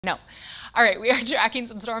No. All right, we are tracking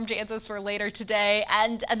some storm chances for later today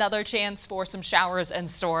and another chance for some showers and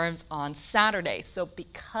storms on Saturday. So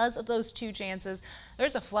because of those two chances,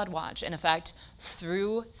 there's a flood watch in effect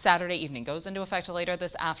through Saturday evening. Goes into effect later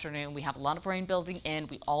this afternoon. We have a lot of rain building in.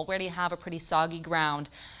 We already have a pretty soggy ground,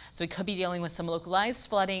 so we could be dealing with some localized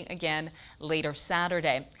flooding again later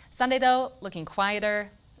Saturday. Sunday, though, looking quieter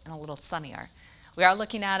and a little sunnier. We are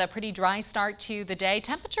looking at a pretty dry start to the day.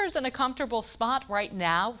 Temperatures in a comfortable spot right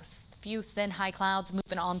now. A few thin high clouds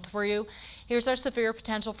moving on through. Here's our severe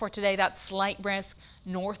potential for today. That slight risk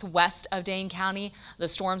northwest of Dane County. The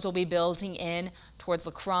storms will be building in towards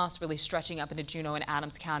La Crosse, really stretching up into Juneau and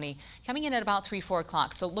Adams County, coming in at about 3-4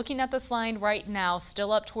 o'clock. So looking at this line right now,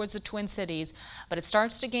 still up towards the Twin Cities, but it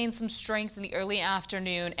starts to gain some strength in the early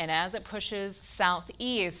afternoon, and as it pushes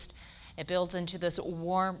southeast, it builds into this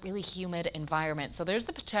warm, really humid environment. So there's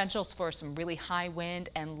the potentials for some really high wind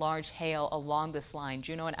and large hail along this line.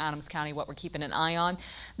 Juneau and Adams County, what we're keeping an eye on.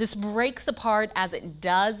 This breaks apart as it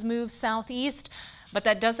does move southeast, but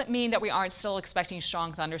that doesn't mean that we aren't still expecting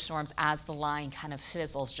strong thunderstorms as the line kind of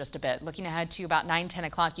fizzles just a bit. Looking ahead to about 9-10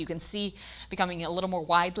 o'clock, you can see becoming a little more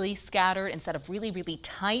widely scattered instead of really, really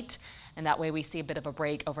tight. And that way we see a bit of a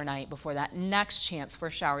break overnight before that next chance for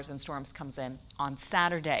showers and storms comes in on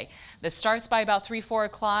Saturday. This starts by about 3-4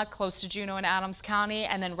 o'clock close to Juneau and Adams County,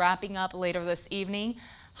 and then wrapping up later this evening.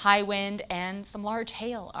 High wind and some large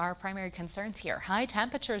hail are primary concerns here. High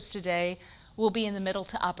temperatures today will be in the middle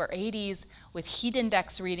to upper 80s with heat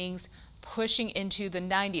index readings pushing into the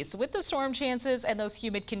 90s. So with the storm chances and those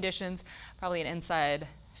humid conditions, probably an inside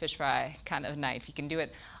fish fry kind of night. If you can do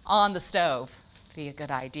it on the stove, be a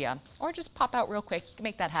good idea, or just pop out real quick. You can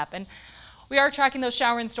make that happen. We are tracking those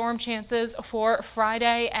shower and storm chances for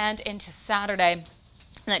Friday and into Saturday. And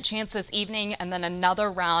that chance this evening, and then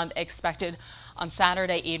another round expected on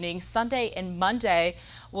Saturday evening. Sunday and Monday,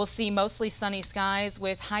 we'll see mostly sunny skies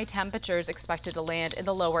with high temperatures expected to land in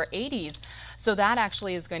the lower 80s. So that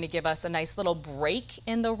actually is going to give us a nice little break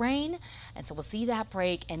in the rain. And so we'll see that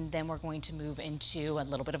break, and then we're going to move into a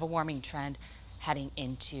little bit of a warming trend heading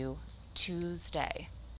into Tuesday.